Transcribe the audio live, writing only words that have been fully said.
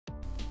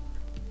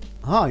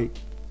Hi,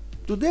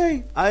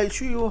 today I'll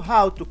show you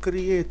how to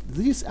create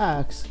this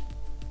axe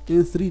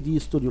in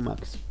 3D Studio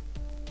Max.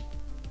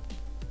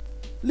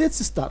 Let's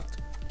start.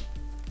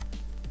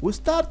 We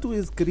start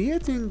with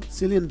creating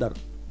cylinder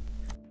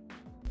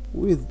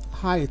with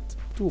height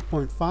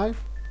 2.5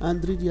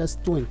 and radius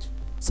 20.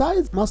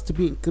 Size must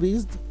be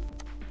increased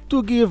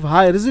to give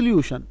high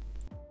resolution.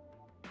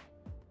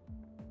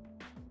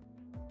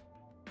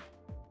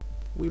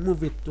 We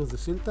move it to the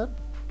center.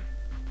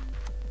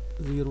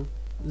 0,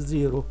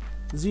 0,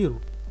 0.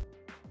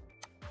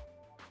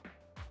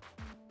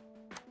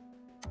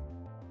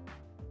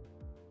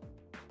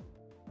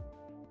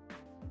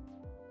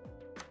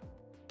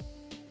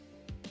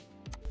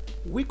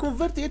 We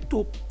convert it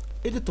to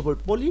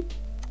editable poly.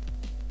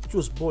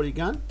 Choose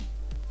polygon,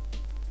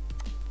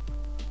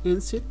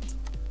 inset,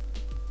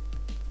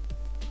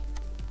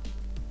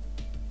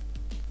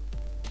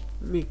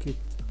 make it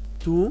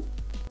 2,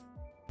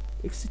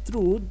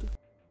 extrude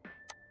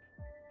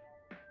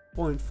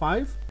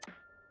 0.5.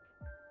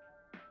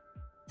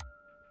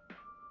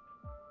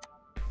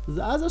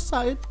 The other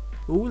side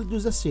we will do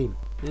the same,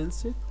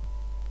 inset,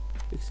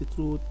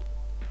 extrude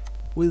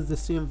with the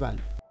same value.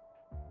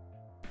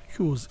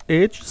 Choose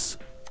edges,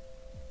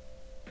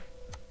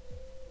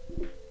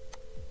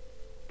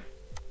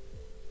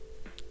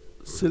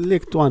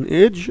 select one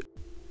edge,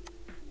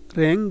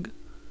 ring,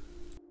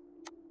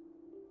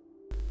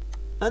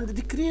 and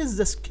decrease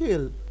the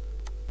scale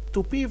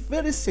to be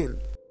very thin,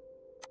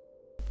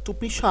 to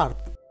be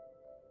sharp.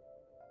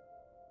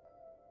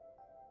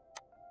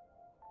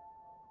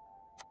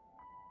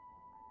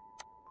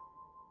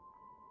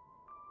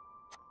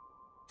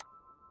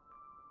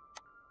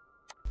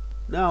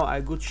 Now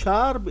I got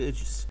sharp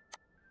edges.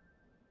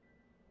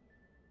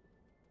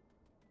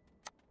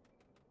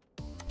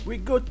 We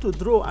got to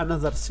draw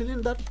another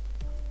cylinder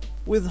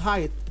with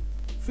height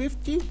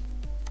 50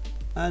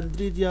 and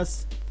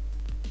radius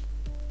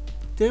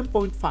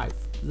 10.5.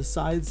 The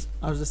sides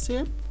are the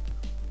same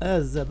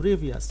as the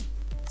previous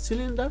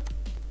cylinder.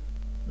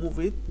 Move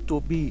it to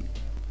be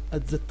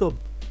at the top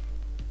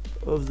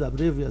of the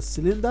previous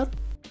cylinder.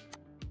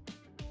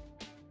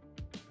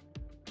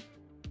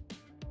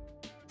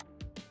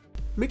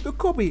 Make a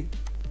copy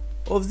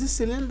of this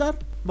cylinder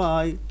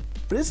by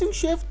pressing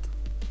Shift,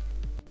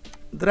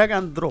 drag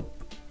and drop.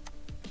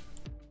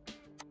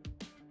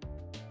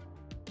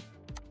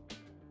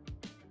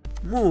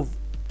 Move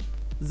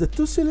the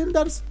two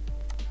cylinders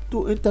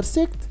to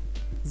intersect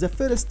the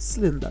first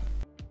cylinder.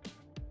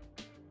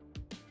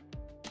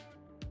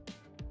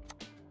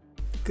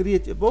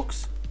 Create a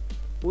box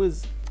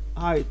with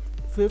height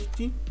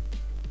 50,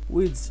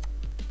 width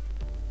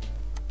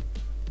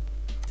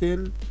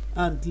 10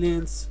 and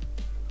length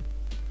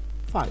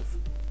 5.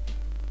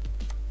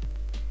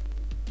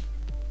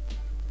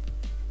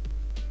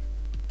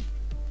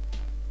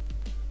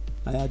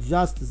 I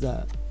adjust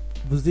the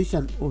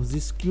position of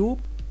this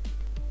cube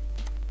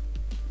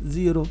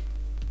 0,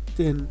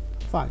 10,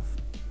 5.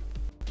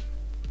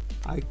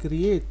 I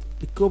create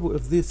a copy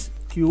of this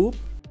cube,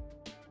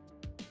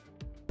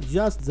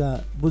 adjust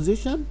the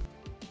position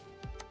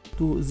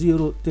to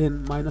 0,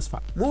 10, minus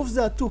 5. Move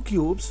the two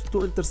cubes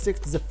to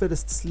intersect the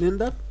first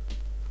cylinder.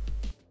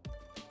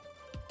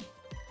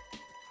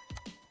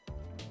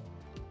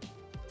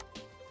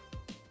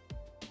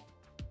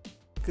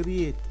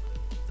 Create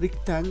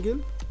rectangle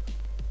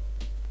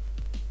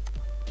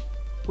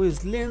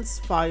with length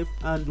 5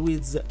 and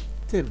width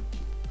 10.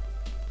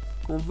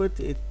 Convert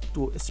it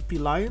to a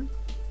spline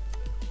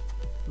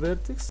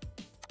vertex.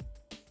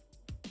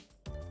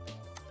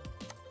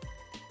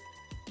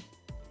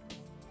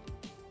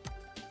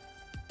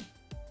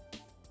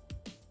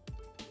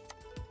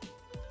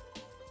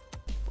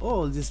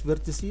 All these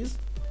vertices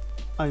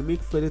I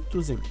make fillet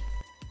to them.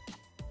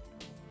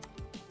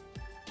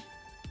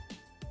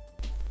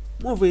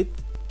 Move it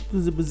to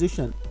the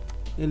position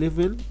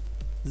 11,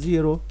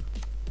 0,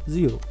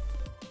 0.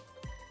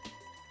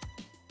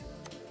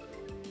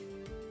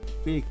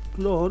 Make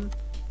clone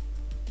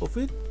of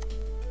it,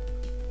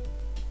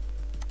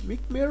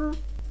 make mirror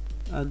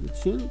and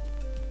change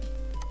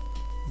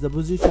the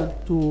position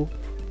to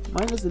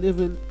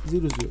 -11,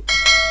 0, 0.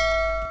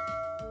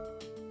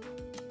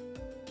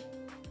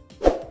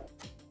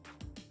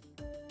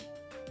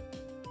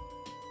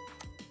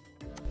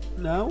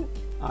 Now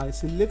I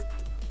select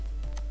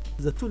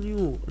the two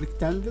new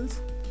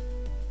rectangles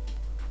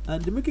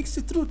and make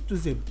extrude to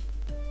them.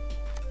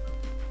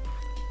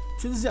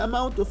 Change the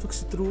amount of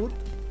extrude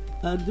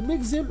and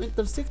make them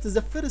intersect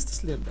the first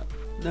cylinder.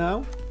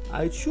 Now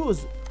I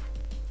choose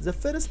the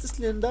first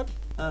cylinder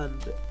and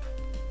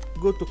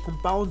go to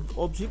compound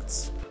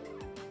objects,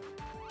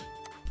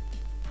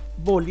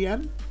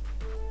 boolean.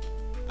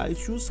 I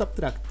choose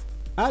subtract,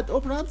 add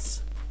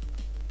operands,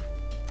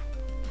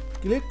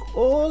 click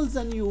all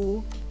the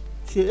new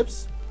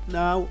shapes.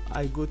 Now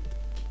I got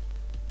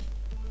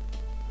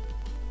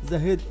the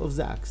head of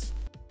the axe.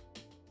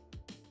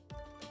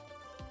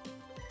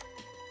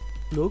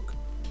 Look,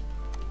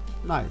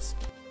 nice.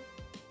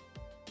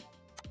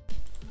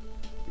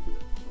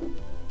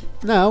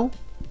 Now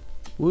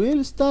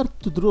We'll start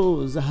to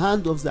draw the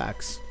hand of the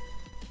axe.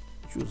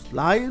 Choose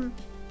line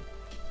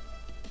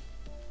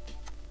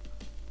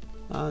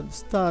and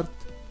start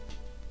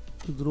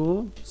to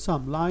draw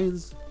some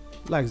lines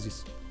like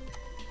this.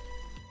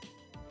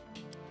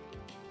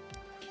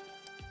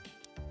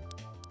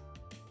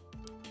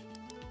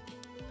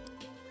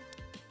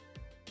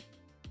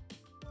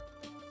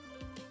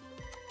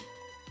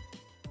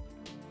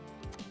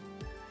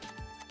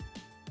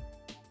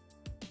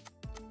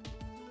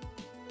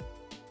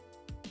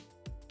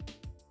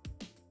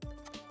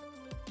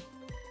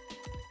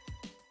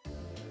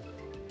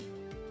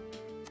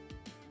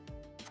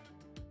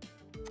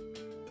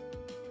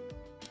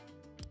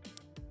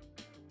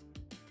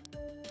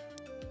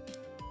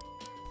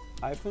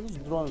 I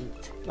finished drawing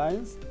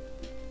lines.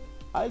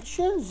 I'll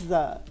change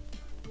the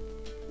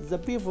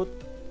pivot.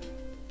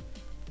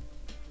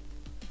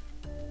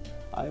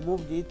 I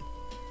moved it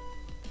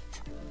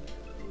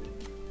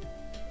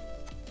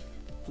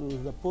to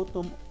the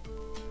bottom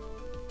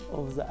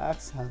of the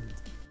axe hand.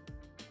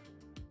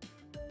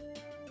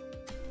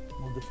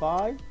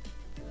 Modify,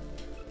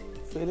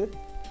 fill it.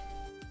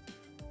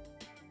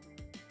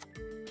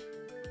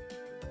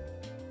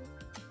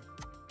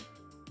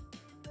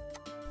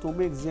 To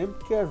make them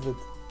curved.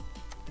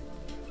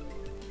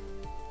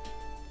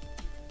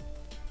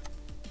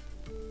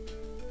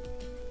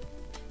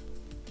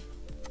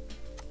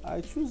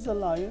 I choose the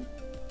line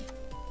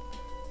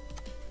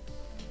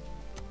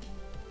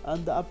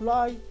and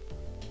apply,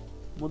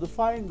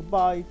 modifying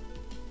by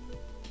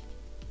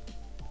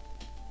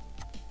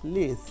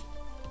lathe.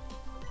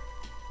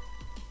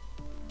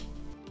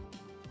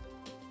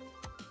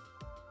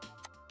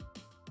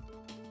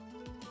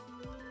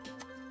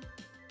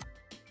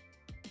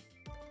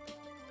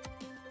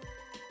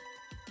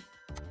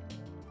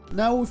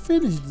 Now we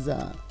finished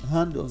the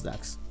hand of the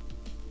axe.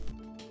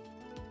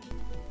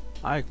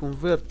 I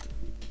convert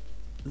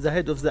the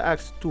head of the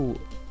axe to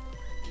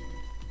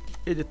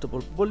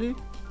editable poly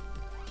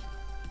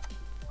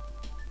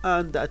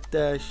and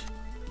attach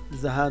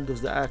the hand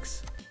of the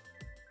axe.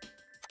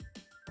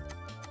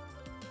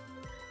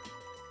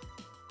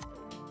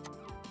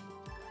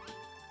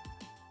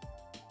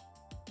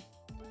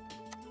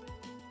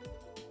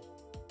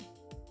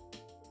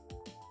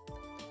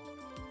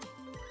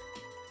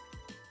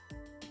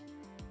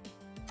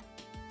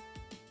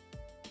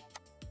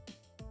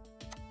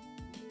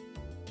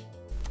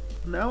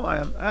 Now I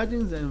am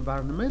adding the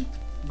environment.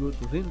 Go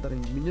to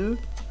rendering menu,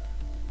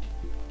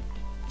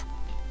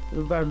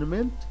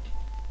 environment,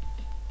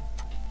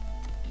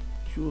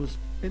 choose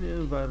any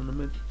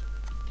environment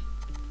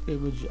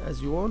image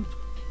as you want.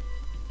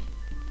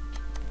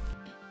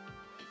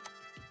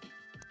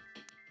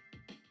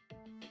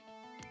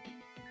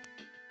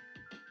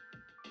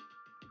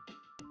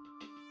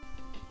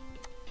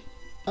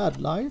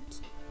 Add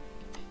light,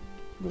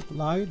 not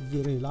light,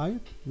 very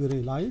light,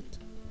 very light.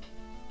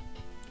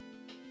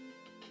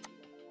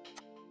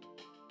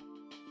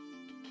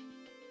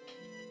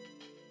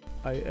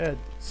 I add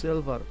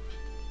silver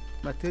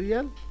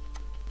material,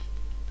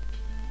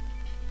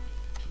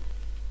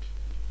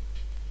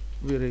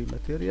 very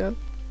material,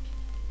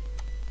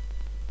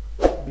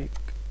 big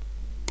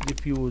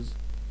diffuse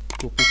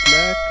to be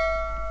black,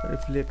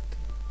 reflect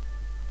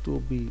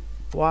to be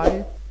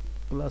white,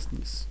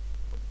 glossiness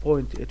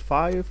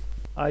 0.85,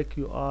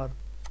 IQR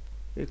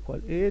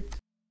equal 8.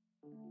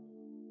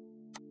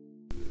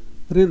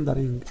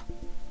 Rendering,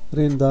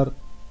 render.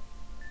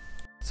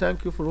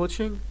 Thank you for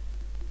watching.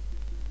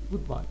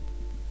 Goodbye.